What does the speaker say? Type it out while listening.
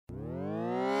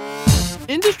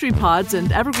Industry Pods and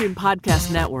Evergreen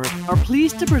Podcast Network are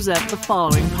pleased to present the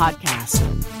following podcast.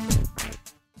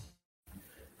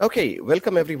 Okay,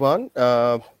 welcome everyone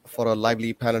for a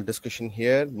lively panel discussion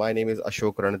here. My name is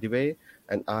Ashok Ranadive,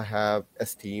 and I have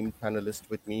esteemed panelists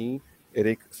with me,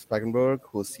 Erich Spangenberg,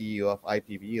 who's CEO of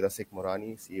IPwe, Rasikh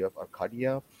Morani, CEO of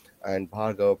Arcadia, and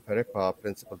Barghav Perepa,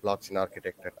 Principal Blockchain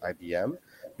Architect at IBM.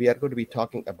 We are going to be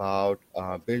talking about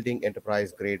building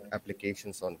enterprise-grade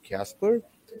applications on Casper.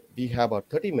 We have about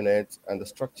 30 minutes, and the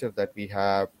structure that we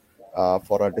have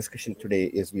for our discussion today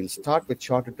is we'll start with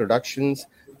short introductions,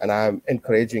 and I'm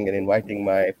encouraging and inviting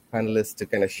my panelists to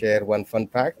kind of share one fun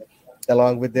fact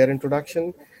along with their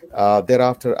introduction.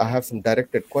 Thereafter, I have some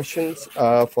directed questions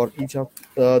for each of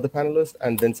the panelists,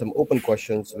 and then some open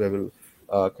questions we will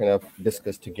kind of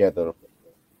discuss together.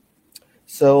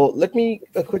 So let me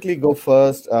quickly go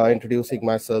first, introducing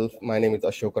myself. My name is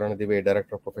Ashok Ranadive,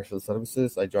 Director of Professional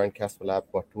Services. I joined CasperLabs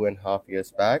about 2.5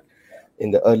 years back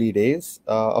in the early days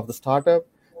of the startup.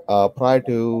 Prior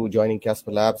to joining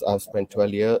CasperLabs, I've spent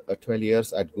 12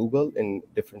 years at Google in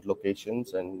different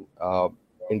locations in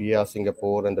India,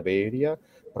 Singapore, and the Bay Area,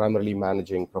 primarily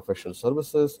managing professional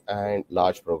services and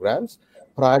large programs.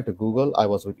 Prior to Google, I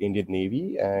was with Indian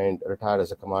Navy and retired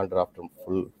as a commander after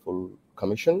full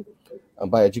commission.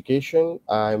 By education,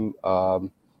 I'm a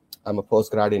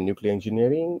postgrad in nuclear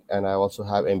engineering, and I also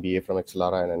have MBA from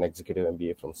Accelara and an executive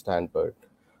MBA from Stanford.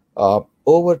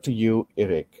 Over to you,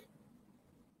 Erich.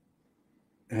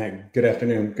 Good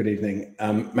afternoon, good evening.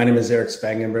 My name is Erich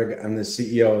Spangenberg. I'm the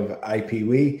CEO of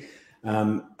IPwe.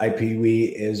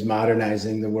 IPwe is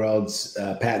modernizing the world's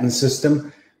patent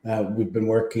system. We've been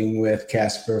working with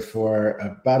Casper for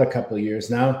about a couple of years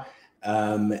now,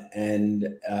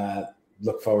 and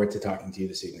look forward to talking to you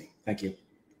this evening. Thank you.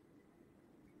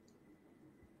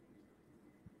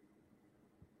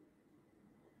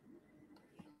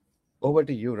 Over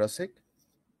to you, Rasikh.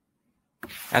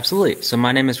 Absolutely. So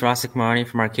my name is Rasikh Morani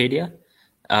from Arcadia.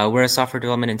 We're a software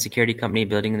development and security company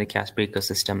building in the Casper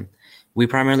ecosystem. We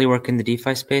primarily work in the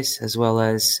DeFi space, as well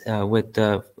as with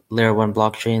the Layer 1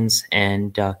 blockchains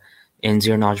and in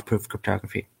zero-knowledge proof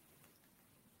cryptography.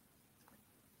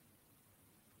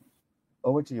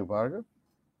 Over to you, Barghav.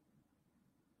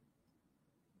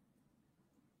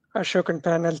 Ashok and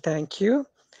panel, thank you.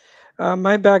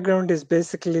 My background is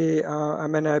basically,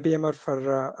 I'm an IBMer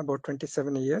for about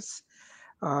 27 years.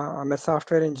 I'm a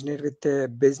software engineer with a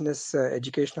business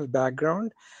educational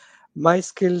background. My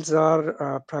skills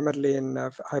are primarily in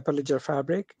Hyperledger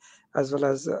Fabric, as well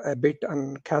as a bit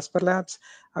on CasperLabs.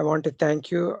 I want to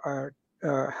thank you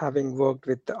having worked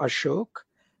with Ashok,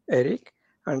 Erich,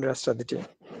 and the rest of the team.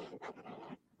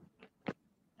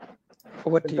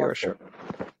 Over to you, Ashok.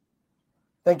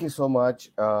 Thank you so much,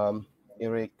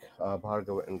 Erich,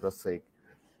 Barghav, and Rasikh.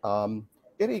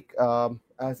 Erich,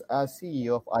 as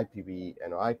CEO of IPwe,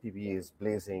 IPwe is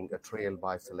blazing a trail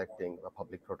by selecting a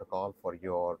public protocol for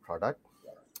your product.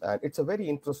 And it's a very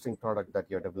interesting product that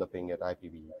you're developing at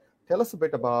IPwe. Tell us a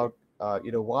bit about,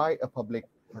 why a public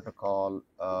protocol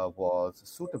was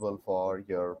suitable for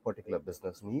your particular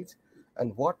business needs,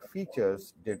 and what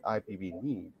features did IPwe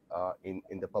need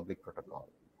in the public protocol?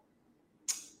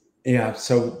 Yeah,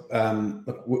 so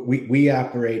look, we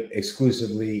operate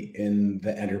exclusively in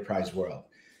the enterprise world.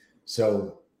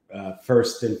 So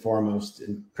first and foremost,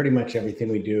 in pretty much everything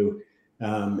we do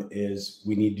is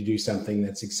we need to do something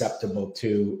that's acceptable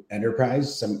to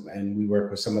enterprise. And we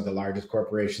work with some of the largest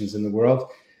corporations in the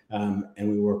world.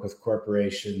 And we work with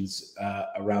corporations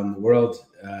around the world,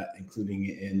 including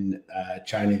in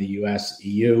China, the US,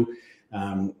 EU,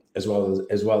 as well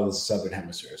as the Southern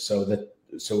Hemisphere.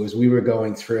 So as we were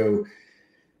going through,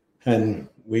 and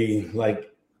we,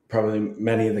 like probably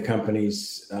many of the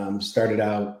companies, started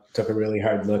out, took a really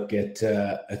hard look at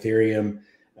Ethereum,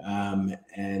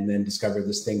 and then discovered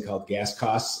this thing called gas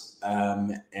costs,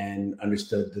 and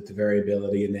understood that the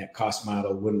variability in that cost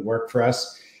model wouldn't work for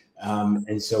us.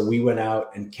 And so we went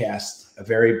out and cast a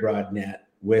very broad net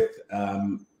with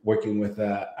working with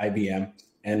IBM,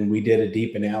 and we did a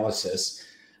deep analysis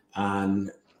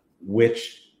on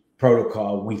which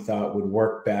protocol we thought would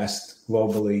work best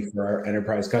globally for our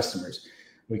enterprise customers.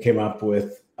 We came up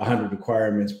with 100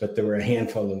 requirements, but there were a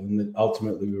handful of them that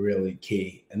ultimately were really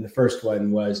key. And the first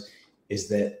one is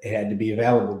that it had to be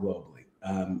available globally.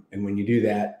 And when you do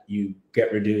that, you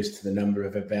get reduced to the number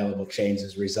of available chains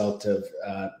as a result of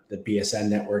the BSN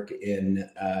network in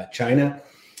China.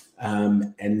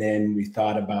 And then we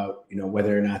thought about,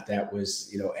 whether or not that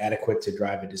was, adequate to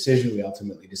drive a decision. We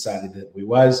ultimately decided that we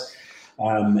was.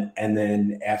 And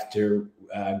then after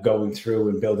going through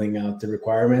and building out the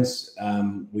requirements,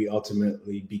 we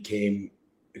ultimately became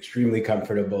extremely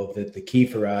comfortable that the key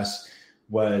for us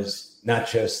was not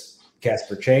just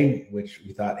Casper Chain, which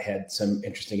we thought had some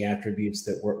interesting attributes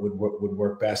that would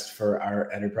work best for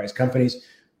our enterprise companies,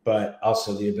 but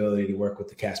also the ability to work with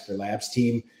the CasperLabs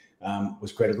team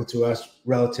was critical to us.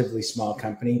 Relatively small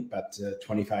company, about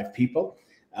 25 people.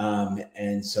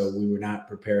 And so we were not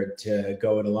prepared to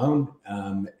go it alone.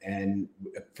 And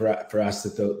for us,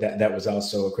 that was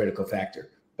also a critical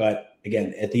factor. But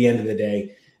again, at the end of the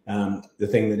day, the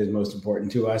thing that is most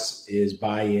important to us is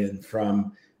buy-in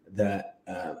from the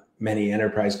many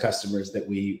enterprise customers that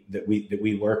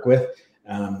we work with,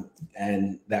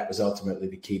 and that was ultimately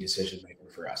the key decision maker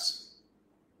for us.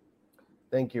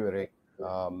 Thank you, Erich.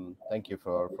 Thank you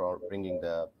for bringing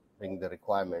the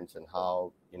requirements and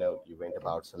how you went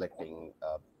about selecting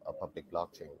a public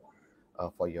blockchain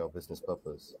for your business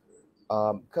purpose.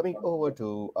 Coming over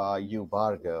to you,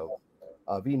 Barghav,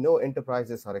 we know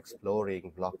enterprises are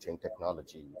exploring blockchain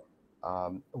technology.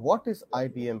 What is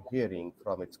IBM hearing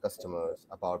from its customers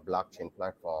about blockchain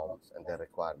platforms and their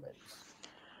requirements?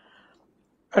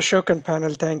 Ashok and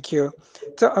panel, thank you.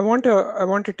 So I want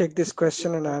to take this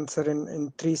question and answer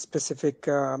in three specific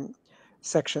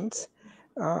sections.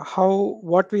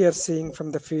 What we are seeing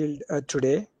from the field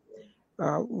today,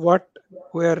 what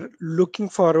we're looking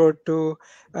forward to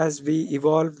as we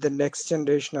evolve the next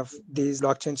generation of these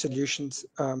blockchain solutions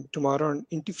tomorrow and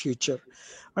into future,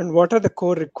 and what are the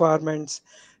core requirements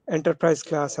enterprise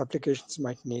class applications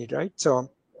might need, right? So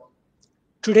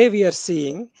today we are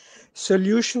seeing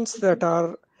solutions that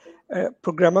are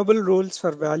programmable rules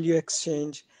for value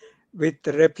exchange with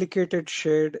replicated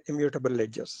shared immutable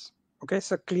ledgers. Okay,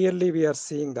 so clearly we are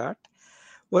seeing that.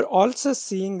 We're also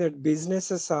seeing that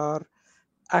businesses are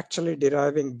actually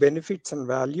deriving benefits and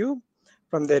value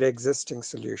from their existing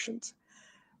solutions.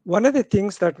 One of the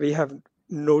things that we have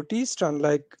noticed,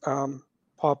 unlike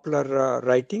popular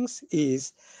writings,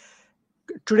 is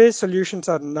today's solutions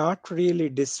are not really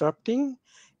disrupting.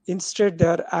 Instead, they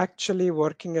are actually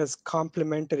working as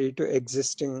complementary to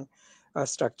existing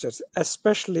structures,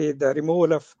 especially the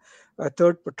removal of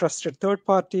trusted third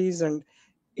parties and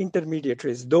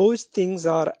intermediaries. Those things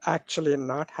are actually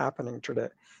not happening today.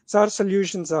 So our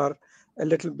solutions are a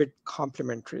little bit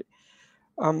complementary.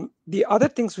 The other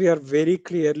things we are very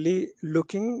clearly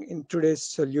looking in today's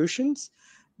solutions,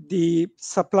 the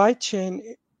supply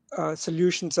chain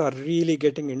solutions are really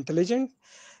getting intelligent,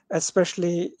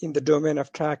 especially in the domain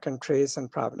of track and trace and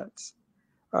provenance.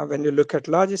 When you look at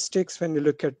logistics, when you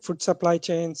look at food supply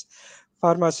chains,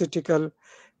 pharmaceutical,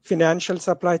 financial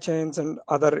supply chains, and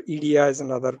other EDIs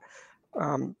and other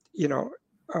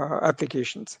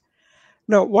applications.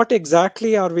 Now, what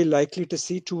exactly are we likely to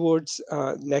see towards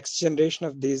next generation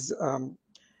of these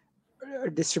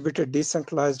distributed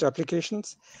decentralized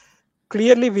applications?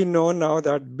 Clearly, we know now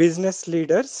that business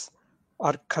leaders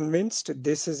are convinced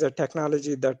this is a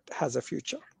technology that has a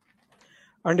future.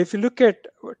 And if you look at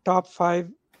top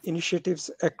 5 initiatives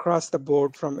across the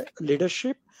board from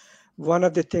leadership, one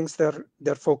of the things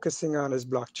they're focusing on is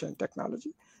blockchain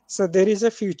technology. So there is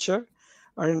a future,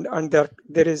 and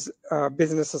there is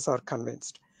businesses are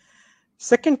convinced.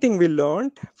 Second thing we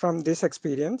learned from this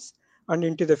experience and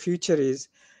into the future is,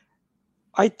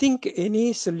 I think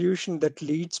any solution that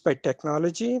leads by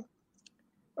technology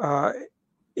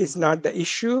is not the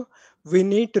issue. We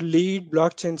need to lead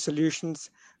blockchain solutions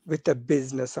with the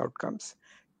business outcomes,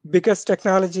 because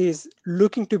technology is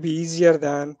looking to be easier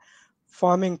than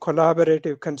forming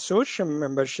collaborative consortium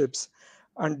memberships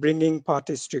and bringing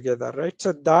parties together, right?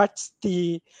 So that's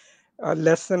the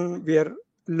lesson we are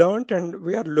learned, and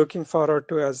we are looking forward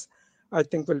to, as I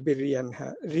think will be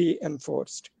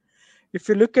reinforced. If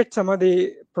you look at some of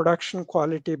the production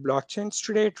quality blockchains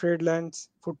today, TradeLens,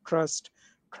 Food Trust,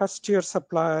 Trust Your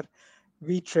Supplier,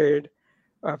 VTrade,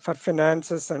 for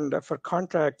finances and for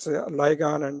contracts,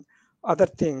 Ligon and other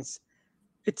things,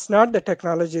 it's not the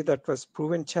technology that was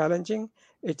proven challenging.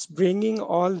 It's bringing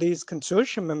all these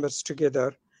consortium members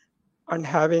together and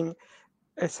having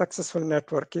a successful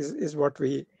network is what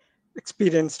we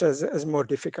experienced as more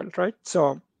difficult, right?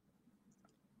 So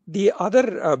the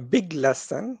other big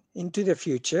lesson into the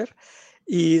future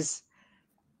is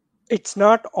it's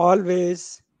not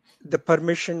always the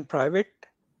permission private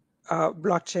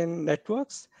blockchain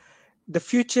networks. The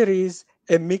future is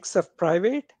a mix of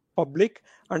private, public,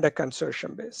 and a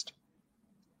consortium based.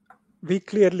 We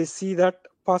clearly see that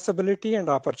possibility and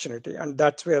opportunity, and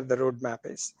that's where the roadmap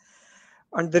is.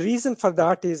 And the reason for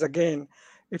that is, again,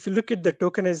 if you look at the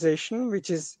tokenization, which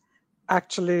is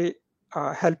actually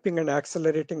helping and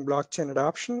accelerating blockchain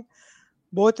adoption,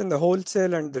 both in the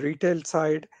wholesale and the retail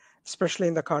side, especially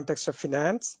in the context of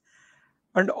finance,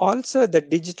 and also the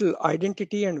digital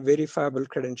identity and verifiable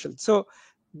credentials. So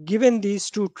given these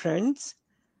two trends,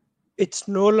 it's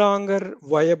no longer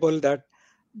viable that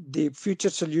the future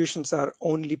solutions are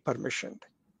only permissioned.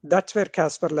 That's where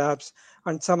CasperLabs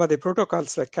and some of the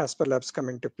protocols like CasperLabs come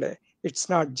into play. It's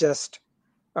not just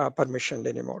permissioned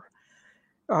anymore.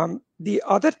 The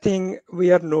other thing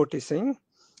we are noticing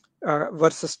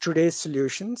versus today's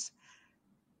solutions,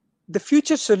 the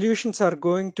future solutions are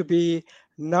going to be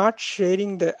not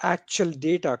sharing the actual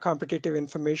data, competitive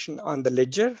information on the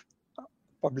ledger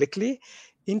publicly.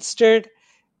 Instead,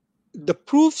 the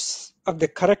proofs of the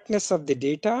correctness of the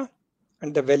data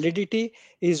and the validity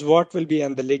is what will be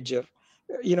on the ledger.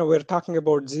 We're talking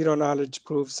about zero knowledge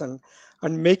proofs and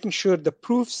making sure the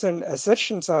proofs and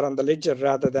assertions are on the ledger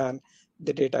rather than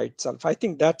the data itself. I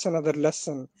think that's another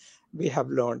lesson we have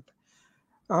learned.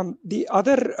 The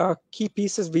other key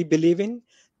pieces we believe in,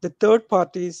 the third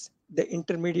parties, the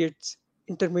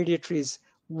intermediaries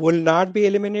will not be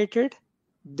eliminated.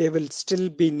 They will still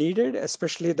be needed,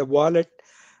 especially the wallet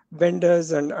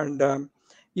vendors and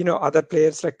other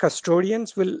players like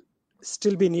custodians will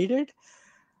still be needed.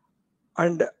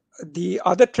 And the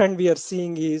other trend we are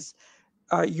seeing is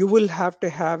you will have to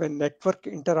have a network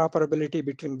interoperability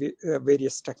between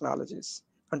various technologies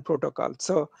and protocols.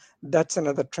 So that's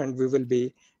another trend we will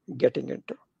be getting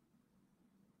into.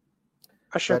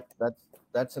 Ashok.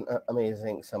 That's an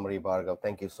amazing summary, Barghav.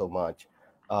 Thank you so much.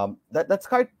 That's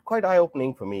quite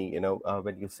eye-opening for me.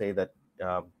 When you say that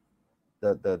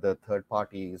the third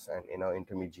parties and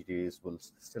intermediaries will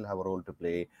still have a role to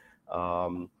play,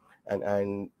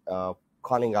 and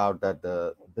calling out that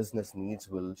the business needs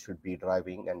should be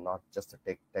driving and not just a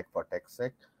tech for tech's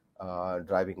sake,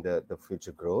 driving the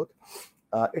future growth.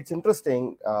 It's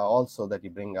interesting also that you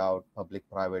bring out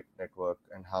public-private network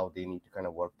and how they need to kind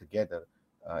of work together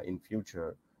in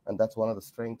future. And that's one of the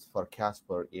strengths for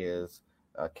Casper is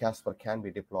Casper can be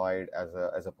deployed as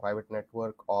a private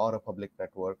network or a public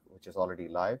network, which is already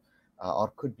live,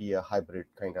 or could be a hybrid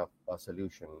kind of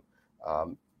solution.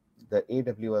 The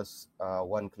AWS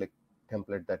one-click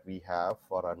template that we have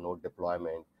for our node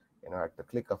deployment, at the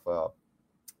click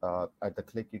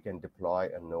you can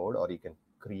deploy a node, or you can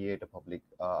create a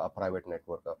private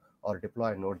network, or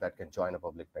deploy a node that can join a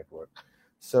public network.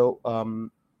 So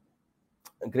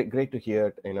great to hear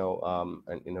it, and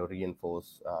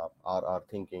reinforce our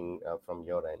thinking from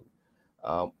your end.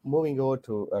 Moving over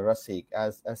to Rasikh,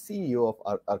 as CEO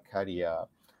of Arcadia,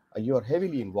 you are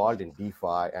heavily involved in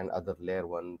DeFi and other layer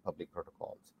 1 public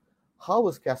protocols. How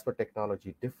is Casper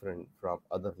technology different from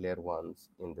other layer 1s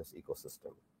in this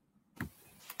ecosystem?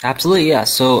 Absolutely, yeah.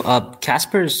 So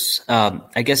Casper's,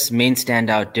 I guess, main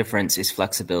standout difference is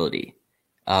flexibility,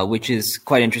 which is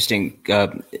quite interesting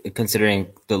considering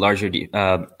the larger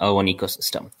L1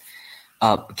 ecosystem.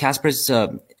 Casper's,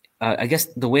 I guess,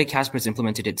 the way Casper's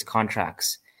implemented its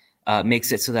contracts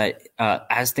makes it so that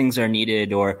as things are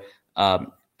needed or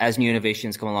as new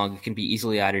innovations come along, it can be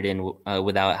easily added in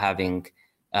without having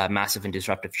massive and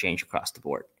disruptive change across the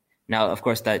board. Now, of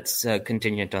course, that's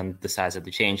contingent on the size of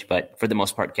the change, but for the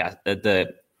most part,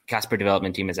 the Casper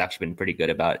development team has actually been pretty good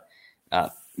about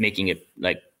making it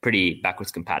pretty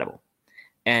backwards compatible.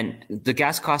 And the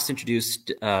gas costs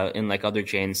introduced in other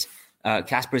chains,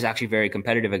 Casper is actually very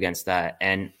competitive against that.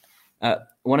 And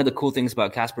one of the cool things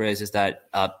about Casper is that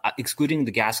excluding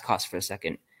the gas cost for a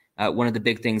second, one of the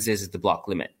big things is the block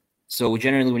limit. So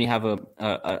generally, when you have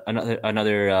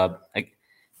another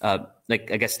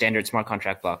I guess standard smart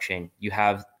contract blockchain, you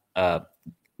have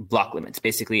block limits.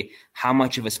 Basically, how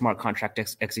much of a smart contract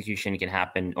execution can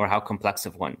happen, or how complex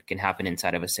of one can happen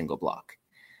inside of a single block.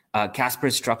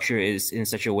 Casper's structure is in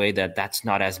such a way that that's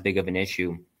not as big of an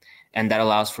issue, and that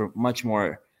allows for much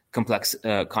more complex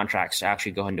contracts to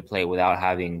actually go into play without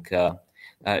having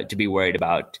to be worried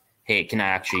about, hey, can I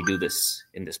actually do this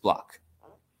in this block?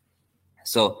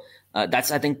 So I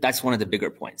think that's one of the bigger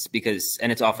points,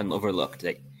 and it's often overlooked,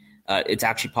 that it's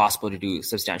actually possible to do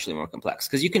substantially more complex.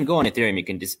 Because you can go on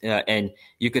Ethereum, and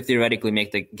you could theoretically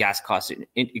make the gas cost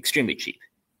extremely cheap,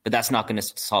 but that's not going to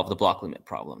solve the block limit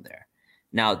problem there.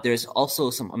 Now, there's also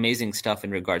some amazing stuff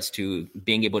in regards to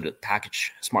being able to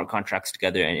package smart contracts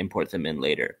together and import them in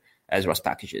later as Rust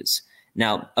packages.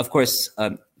 Now, of course,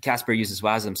 Casper uses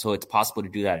WASM, so it's possible to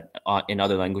do that in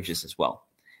other languages as well.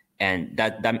 And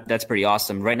that's pretty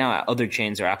awesome. Right now, other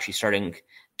chains are actually starting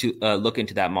to look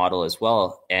into that model as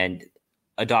well. And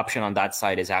adoption on that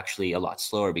side is actually a lot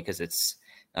slower because it's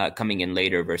coming in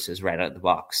later versus right out of the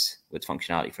box with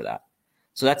functionality for that.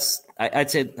 So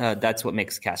I'd say that's what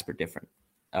makes Casper different.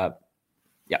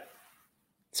 Yeah.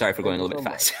 Sorry for going a little bit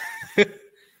fast.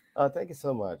 Thank you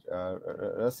so much,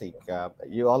 Rasikh.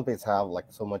 You always have like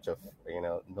so much of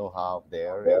know-how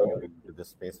there, and you've been into this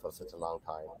space for such a long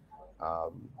time.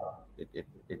 Um,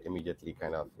 it immediately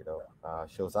kind of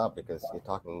shows up because you're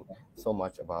talking so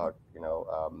much about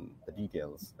the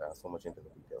details, so much into the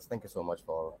details. Thank you so much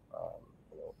for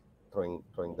throwing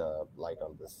the light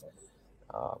on this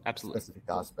Absolutely. specific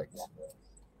aspects.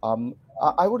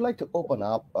 I would like to open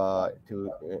up to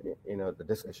the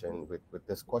discussion with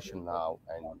this question now,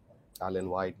 and I'll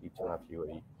invite each one of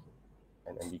you,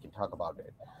 and we can talk about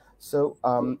it. So,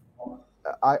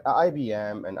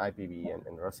 IBM and IPwe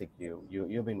and Rasikh,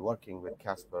 you've been working with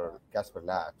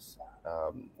CasperLabs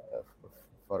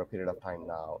for a period of time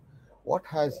now. What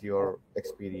has your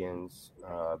experience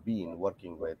been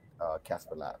working with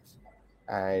CasperLabs?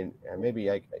 And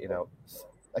maybe I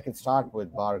can start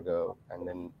with Barghav, and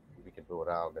then we can go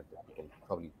around, and we can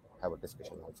probably have a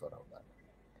discussion also around that.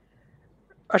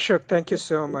 Ashok, thank you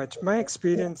so much. My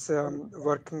experience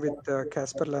working with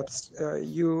CasperLabs,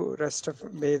 you, rest of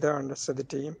Medha and rest of the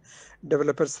team,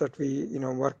 developers that we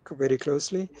work very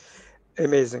closely,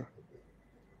 amazing.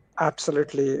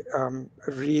 Absolutely,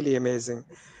 really amazing.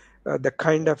 The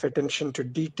kind of attention to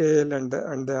detail and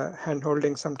the hand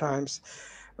holding sometimes.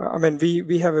 I mean,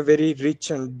 we have a very rich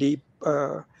and deep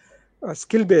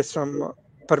skill base from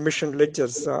permission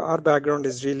ledgers. Our background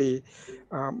is really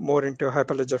more into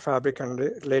Hyperledger Fabric and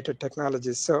related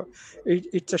technologies. So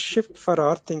it's a shift for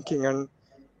our thinking, and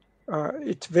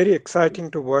it's very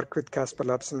exciting to work with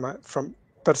CasperLabs from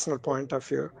personal point of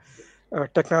view.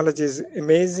 Technology is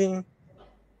amazing.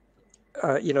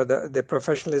 The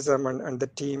professionalism and the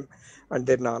team and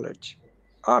their knowledge.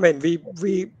 I mean,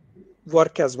 we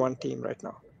work as one team right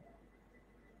now.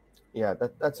 Yeah,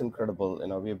 that's incredible.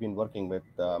 We've been working with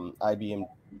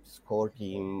IBM's core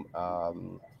team,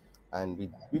 and we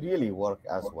really work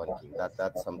as one team.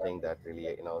 That's something that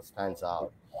really stands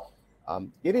out.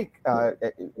 Erich,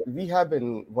 we have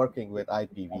been working with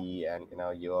IPwe and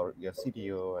your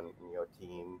CTO and your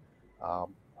team.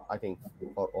 I think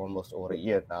for almost over a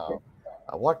year now.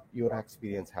 What your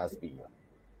experience has been?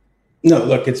 No,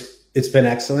 look, it's been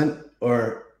excellent,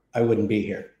 or I wouldn't be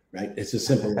here. Right? It's as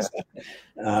simple as that.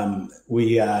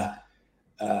 We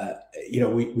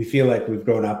feel like we've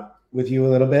grown up with you a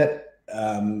little bit,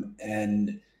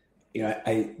 and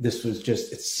this was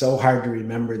just, it's so hard to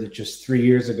remember that just 3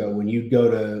 years ago, when you'd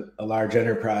go to a large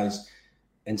enterprise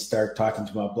and start talking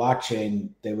to them about blockchain,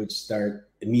 they would start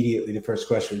immediately. The first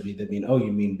question would be, oh,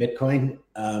 you mean Bitcoin?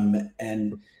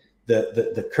 And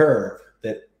the curve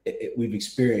that we've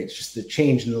experienced, just the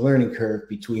change in the learning curve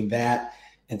between that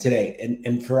and today.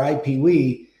 And for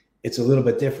IPwe, it's a little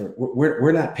bit different.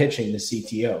 We're not pitching the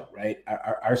CTO, right?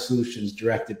 Our solution is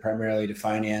directed primarily to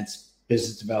finance,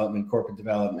 business development, corporate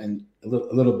development, a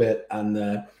little bit on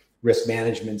the risk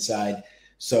management side.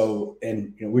 So,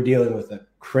 and we're dealing with a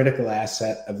critical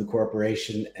asset of the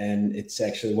corporation, and it's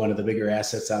actually one of the bigger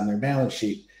assets on their balance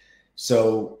sheet.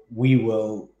 So we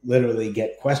will literally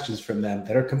get questions from them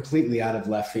that are completely out of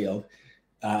left field.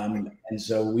 And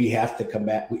so we have to come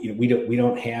back. We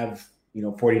don't have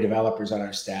 40 developers on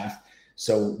our staff,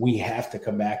 so we have to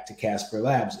come back to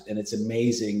CasperLabs. And it's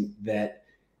amazing that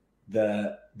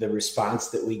the response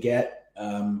that we get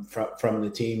from the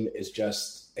team is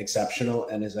just exceptional.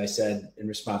 And as I said in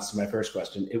response to my first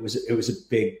question, it was a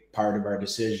big part of our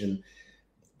decision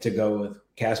to go with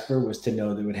Casper, was to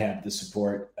know they would have the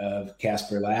support of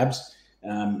CasperLabs.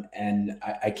 And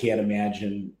I can't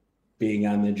imagine being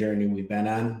on the journey we've been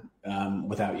on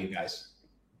without you guys.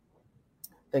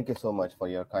 Thank you so much for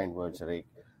your kind words, Erich.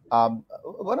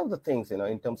 One of the things,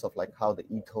 in terms of like how the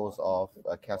ethos of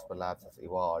CasperLabs has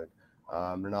evolved,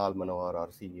 Mrinal Manohar, our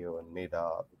CEO, and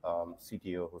Medha,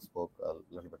 CTO, who spoke a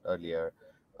little bit earlier,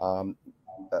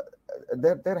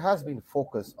 there has been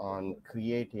focus on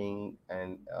creating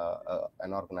an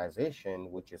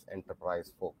organization which is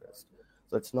enterprise focused.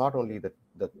 So it's not only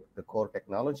the core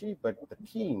technology, but the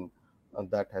team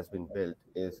that has been built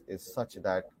is such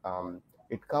that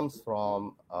it comes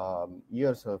from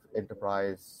years of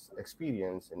enterprise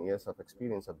experience and years of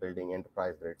experience of building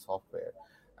enterprise-grade software,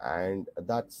 and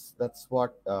that's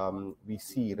what we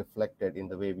see reflected in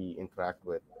the way we interact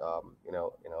with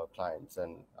clients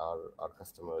and our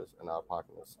customers and our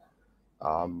partners.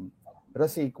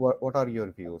 Rasikh, what are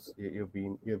your views? You've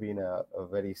been a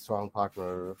very strong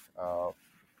partner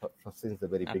since the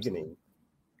very beginning.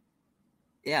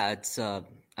 Yeah, it's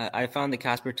I found the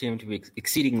Casper team to be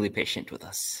exceedingly patient with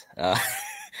us.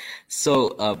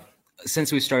 So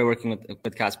since we started working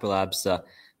with CasperLabs,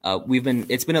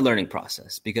 it's been a learning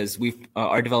process, because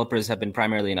our developers have been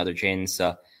primarily in other chains,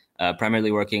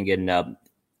 primarily working in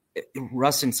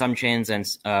Rust in some chains and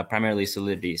primarily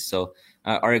Solidity. So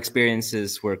our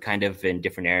experiences were kind of in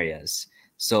different areas.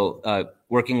 So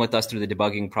working with us through the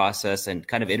debugging process and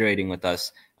kind of iterating with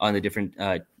us on the different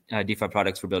DeFi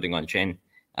products we're building on chain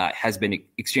has been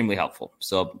extremely helpful.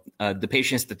 So the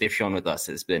patience that they've shown with us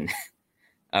has been,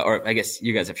 or I guess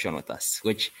you guys have shown with us,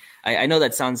 which I know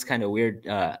that sounds kind of weird,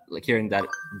 like hearing that,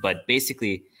 but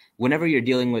basically, whenever you're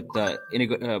dealing with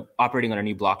operating on a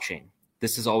new blockchain,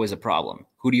 this is always a problem.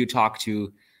 Who do you talk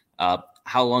to?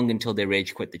 How long until they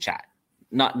rage quit the chat?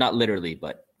 Not literally,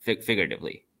 but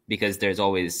figuratively, because there's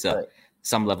always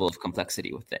some level of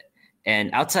complexity with it. And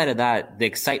outside of that, the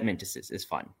excitement is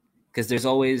fun, because there's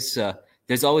always a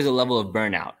level of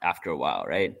burnout after a while,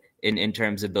 right? In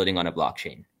terms of building on a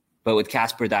blockchain. But with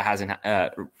Casper, that hasn't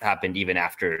happened even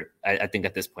after, I think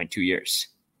at this point, 2 years.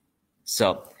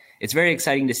 So it's very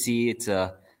exciting to see. It's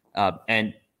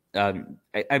and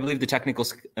I believe the technical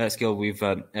skill we've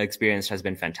experienced has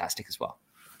been fantastic as well.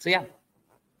 So yeah.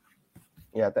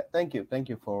 Yeah, thank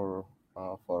you for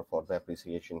the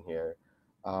appreciation here.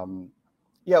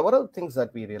 Yeah, one of the things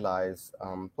that we realize,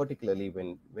 particularly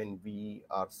when we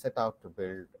are set out to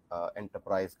build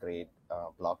enterprise-grade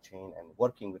blockchain and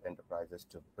working with enterprises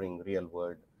to bring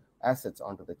real-world assets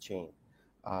onto the chain,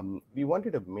 we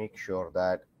wanted to make sure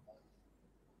that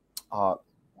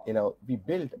we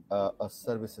build a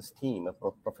services team, a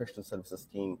professional services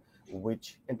team,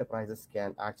 which enterprises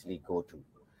can actually go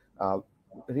to.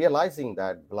 Realizing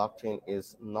that blockchain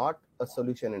is not a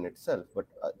solution in itself, but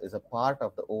is a part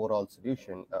of the overall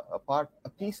solution, a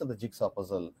piece of the jigsaw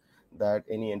puzzle that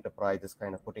any enterprise is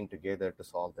kind of putting together to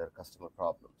solve their customer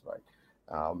problems, right?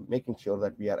 Making sure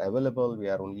that we are available, we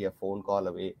are only a phone call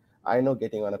away. I know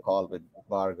getting on a call with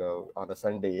Barghav on a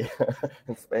Sunday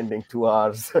and spending 2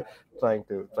 hours trying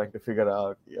to figure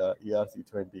out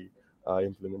ERC20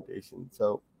 implementation.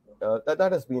 So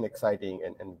that has been exciting,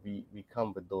 and we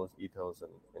come with those ethos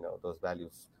and those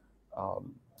values.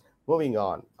 Moving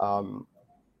on,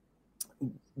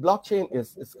 blockchain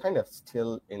is kind of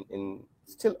still in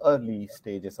early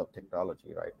stages of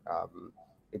technology, right?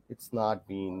 It's not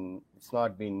been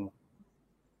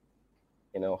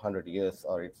 100 years,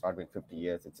 or it's not been 50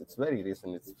 years. It's very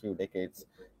recent. It's a few decades,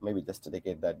 maybe just a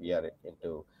decade that we are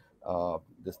into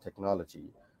this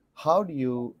technology. How do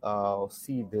you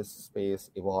see this space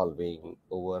evolving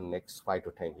over the next 5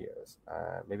 to 10 years?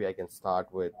 Maybe I can start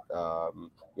with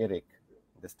Erich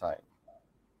this time.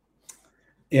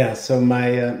 Yeah, so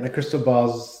my crystal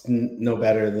ball's no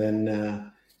better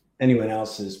than anyone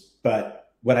else's.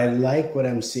 But what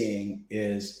I'm seeing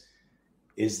is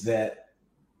that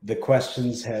the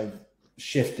questions have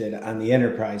shifted on the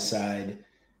enterprise side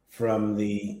from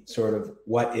the sort of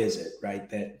what is it, right?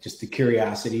 That just the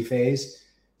curiosity phase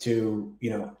to,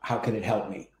 how can it help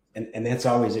me? And that's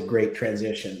always a great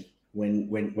transition when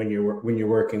you're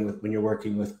working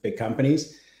with big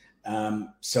companies.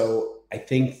 So I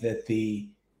think that the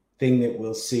thing that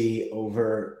we'll see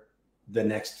over the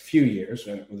next few years,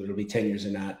 whether it'll be 10 years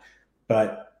or not,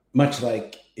 but much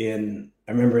like I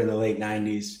remember in the late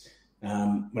 90s,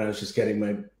 when I was just getting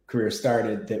my career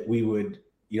started, that we would,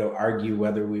 argue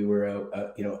whether we were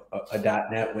a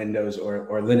 .NET, Windows, or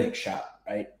Linux shop,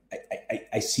 right?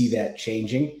 I see that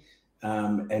changing,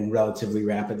 and relatively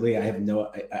rapidly.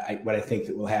 What I think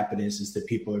that will happen is that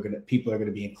people are going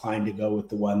to be inclined to go with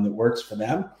the one that works for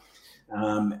them,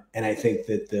 and I think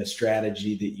that the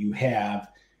strategy that you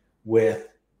have with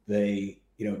the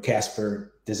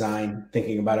Casper design,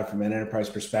 thinking about it from an enterprise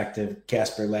perspective,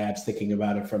 CasperLabs thinking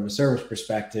about it from a service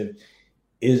perspective,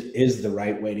 is the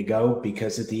right way to go,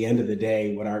 because at the end of the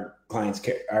day, what our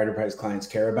enterprise clients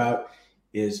care about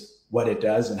is what it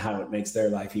does and how it makes their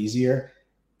life easier.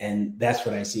 And that's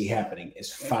what I see happening,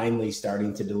 is finally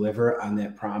starting to deliver on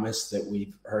that promise that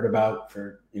we've heard about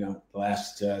for, the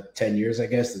last 10 years, I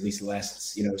guess, at least the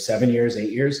last, 7 years, 8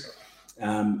 years.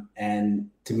 And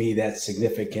to me, that's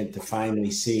significant to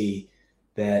finally see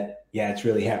that, yeah, it's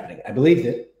really happening. I believed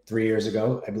it 3 years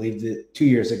ago. I believed it 2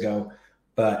 years ago.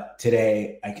 But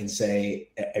today I can say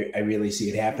I really see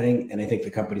it happening. And I think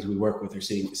the companies we work with are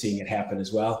seeing it happen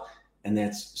as well. And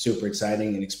that's super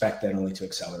exciting, and expect that only to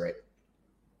accelerate.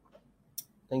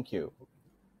 Thank you.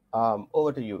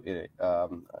 Over to you,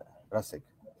 Rasikh.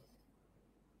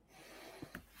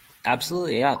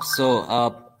 Absolutely, yeah.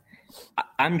 So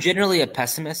I'm generally a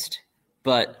pessimist,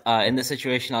 but in this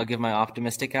situation, I'll give my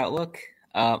optimistic outlook.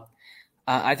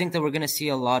 I think that we're going to see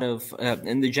a lot of,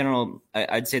 in the general,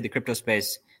 I'd say the crypto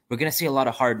space, we're going to see a lot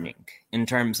of hardening in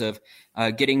terms of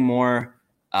getting more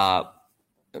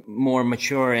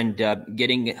mature and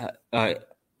getting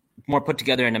more put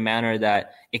together in a manner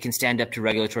that it can stand up to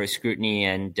regulatory scrutiny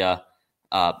and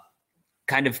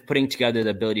kind of putting together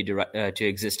the ability to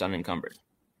exist unencumbered.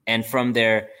 And from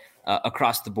there,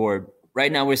 across the board,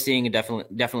 right now we're seeing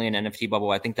definitely an NFT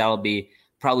bubble. I think that'll be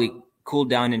probably cooled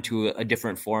down into a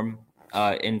different form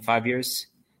in 5 years,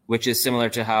 which is similar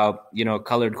to how,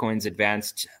 colored coins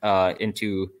advanced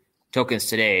into tokens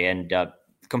today, and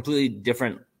completely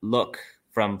different look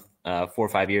from 4 or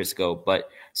 5 years ago, but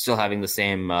still having the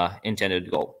same intended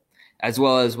goal. As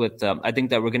well as with, I think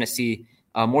that we're going to see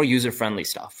more user-friendly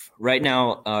stuff. Right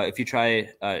now, if you try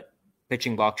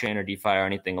pitching blockchain or DeFi or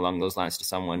anything along those lines to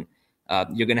someone,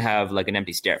 you're going to have like an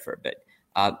empty stare for a bit.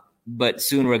 But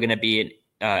soon we're going to be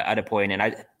at a point, and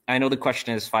I know the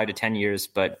question is 5 to 10 years,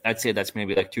 but I'd say that's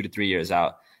maybe like 2 to 3 years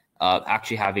out,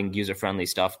 actually having user-friendly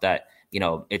stuff that,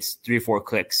 it's 3 or 4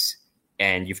 clicks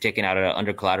and you've taken out an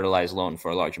under-collateralized loan for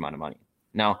a large amount of money.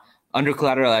 Now,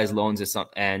 under-collateralized loans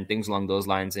and things along those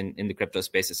lines in the crypto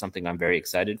space is something I'm very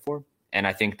excited for. And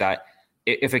I think that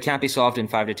if it can't be solved in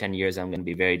 5 to 10 years, I'm going to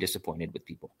be very disappointed with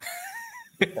people.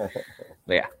 But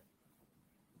yeah.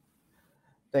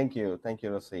 Thank you,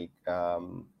 Rasikh.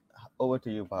 Over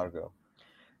to you, Barghav.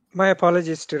 My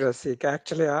apologies to Rasikh.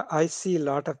 Actually, I see a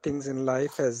lot of things in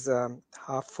life as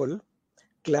half full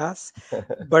glass,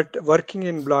 but working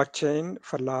in blockchain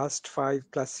for last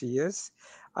 5+ years,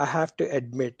 I have to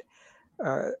admit,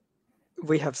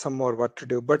 we have some more work to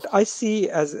do. But I see,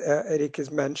 as Erich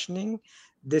is mentioning,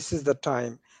 this is the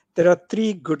time. There are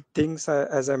 3 good things,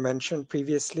 as I mentioned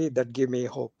previously, that give me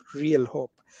hope, real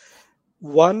hope.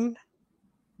 One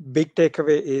big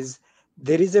takeaway is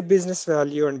there is a business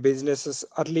value, and businesses,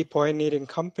 early pioneering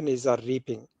companies are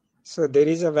reaping. So there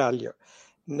is a value.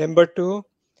 Number 2,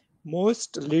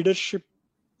 most leadership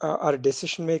or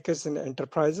decision makers in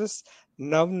enterprises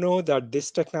now know that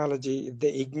this technology, if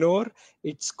they ignore,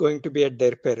 it's going to be at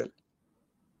their peril.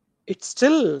 It's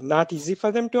still not easy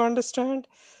for them to understand.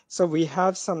 So we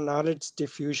have some knowledge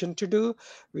diffusion to do.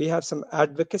 We have some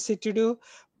advocacy to do,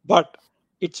 but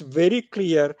it's very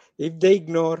clear if they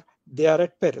ignore, they are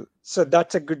at peril. So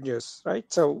that's a good news, right?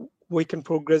 So we can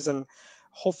progress and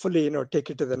hopefully, take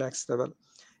it to the next level.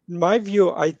 In my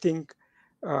view, I think,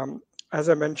 as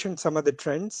I mentioned, some of the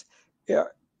trends,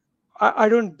 I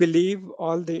don't believe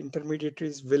all the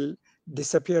intermediaries will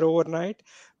disappear overnight,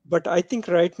 but I think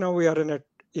right now we are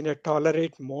in a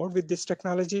tolerate mode with this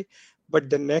technology, but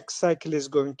the next cycle is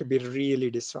going to be really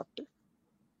disruptive.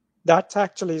 That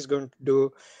actually is going to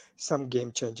do some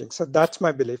game changing. So that's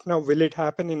my belief. Now, will it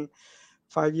happen in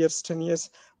 5 years, 10 years?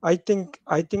 I think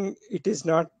it is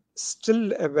not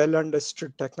still a well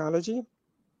understood technology.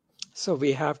 So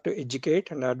we have to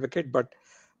educate and advocate, but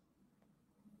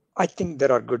I think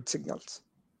there are good signals.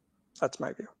 That's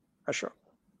my view. Ashok.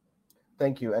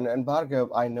 Thank you. And Barghav,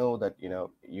 I know that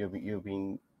you've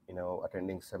been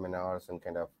attending seminars and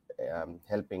kind of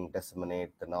helping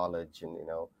disseminate the knowledge and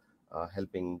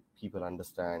helping people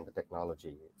understand the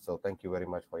technology. So thank you very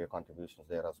much for your contributions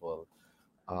there as well.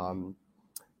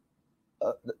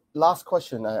 The last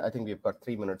question. I think we've got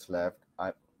 3 minutes left.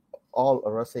 All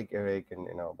Rasikh, Erich, and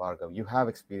Barghav, you have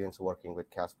experience working with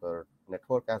Casper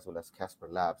Network as well as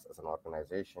CasperLabs as an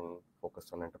organization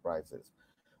focused on enterprises.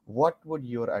 What would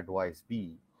your advice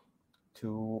be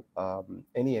to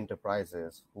any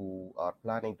enterprises who are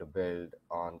planning to build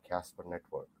on Casper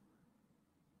Network?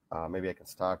 Maybe I can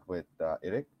start with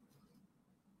Erich.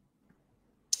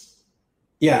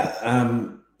 Yeah.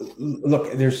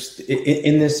 Look, there's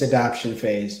in this adoption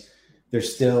phase,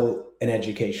 there's still an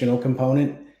educational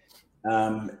component.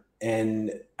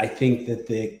 And I think that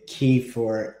the key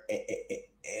for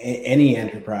any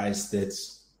enterprise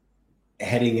that's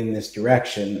heading in this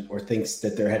direction or thinks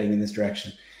that they're heading in this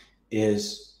direction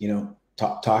is,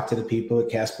 talk to the people at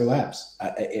CasperLabs.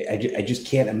 I just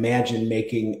can't imagine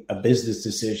making a business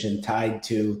decision tied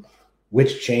to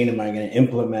which chain am I going to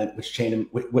implement,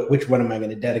 which one am I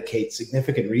going to dedicate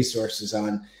significant resources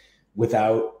on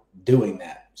without doing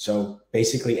that. So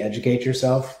basically educate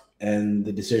yourself and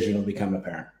the decision will become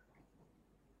apparent.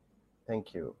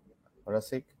 Thank you.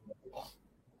 Rasikh?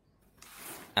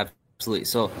 Absolutely.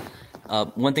 So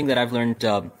one thing that I've learned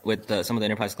with some of the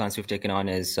enterprise clients we've taken on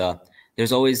is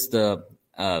there's always the,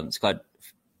 it's called,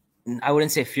 I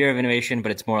wouldn't say fear of innovation,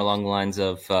 but it's more along the lines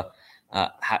of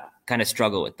kind of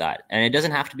struggle with that. And it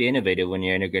doesn't have to be innovative when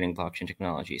you're integrating blockchain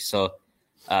technology. So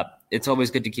it's always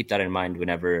good to keep that in mind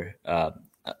whenever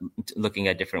looking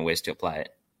at different ways to apply it.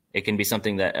 It can be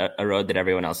something that a road that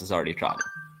everyone else has already trodden.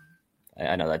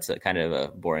 I know that's kind of a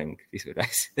boring piece of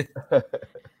advice.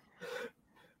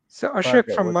 So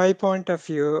Ashok, from my point of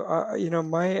view,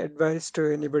 my advice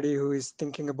to anybody who is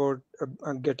thinking about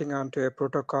getting onto a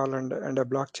protocol and a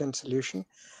blockchain solution,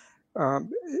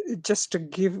 just to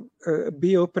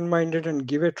be open-minded and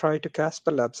give a try to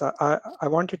CasperLabs. I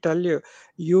want to tell you,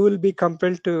 you will be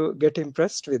compelled to get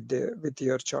impressed with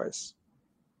your choice.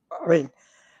 I mean,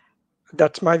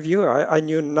 that's my view. I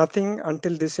knew nothing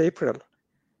until this April,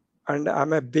 and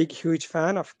I'm a big, huge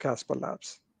fan of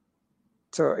CasperLabs.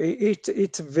 So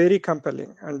it's very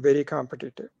compelling and very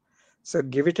competitive. So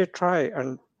give it a try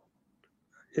and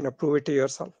prove it to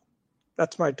yourself.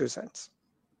 That's my 2 cents.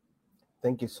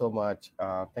 Thank you so much.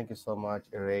 Thank you so much,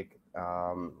 Erich,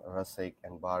 Rasikh,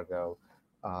 and Barghav.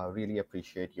 Really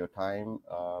appreciate your time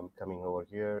coming over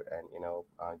here and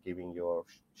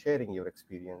sharing your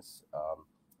experience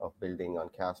of building on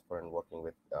Casper and working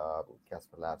with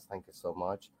CasperLabs. Thank you so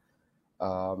much.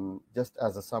 Just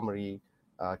as a summary,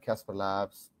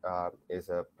 CasperLabs is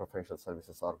a professional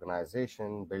services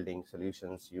organization building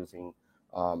solutions using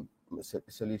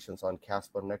solutions on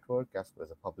Casper network. Casper is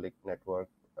a public network,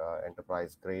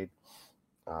 enterprise-grade,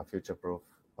 future-proof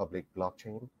public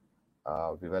blockchain.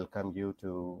 We welcome you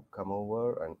to come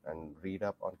over and read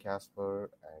up on Casper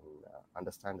and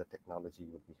understand the technology.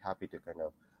 We'll be happy to kind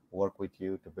of work with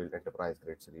you to build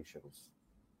enterprise-grade solutions.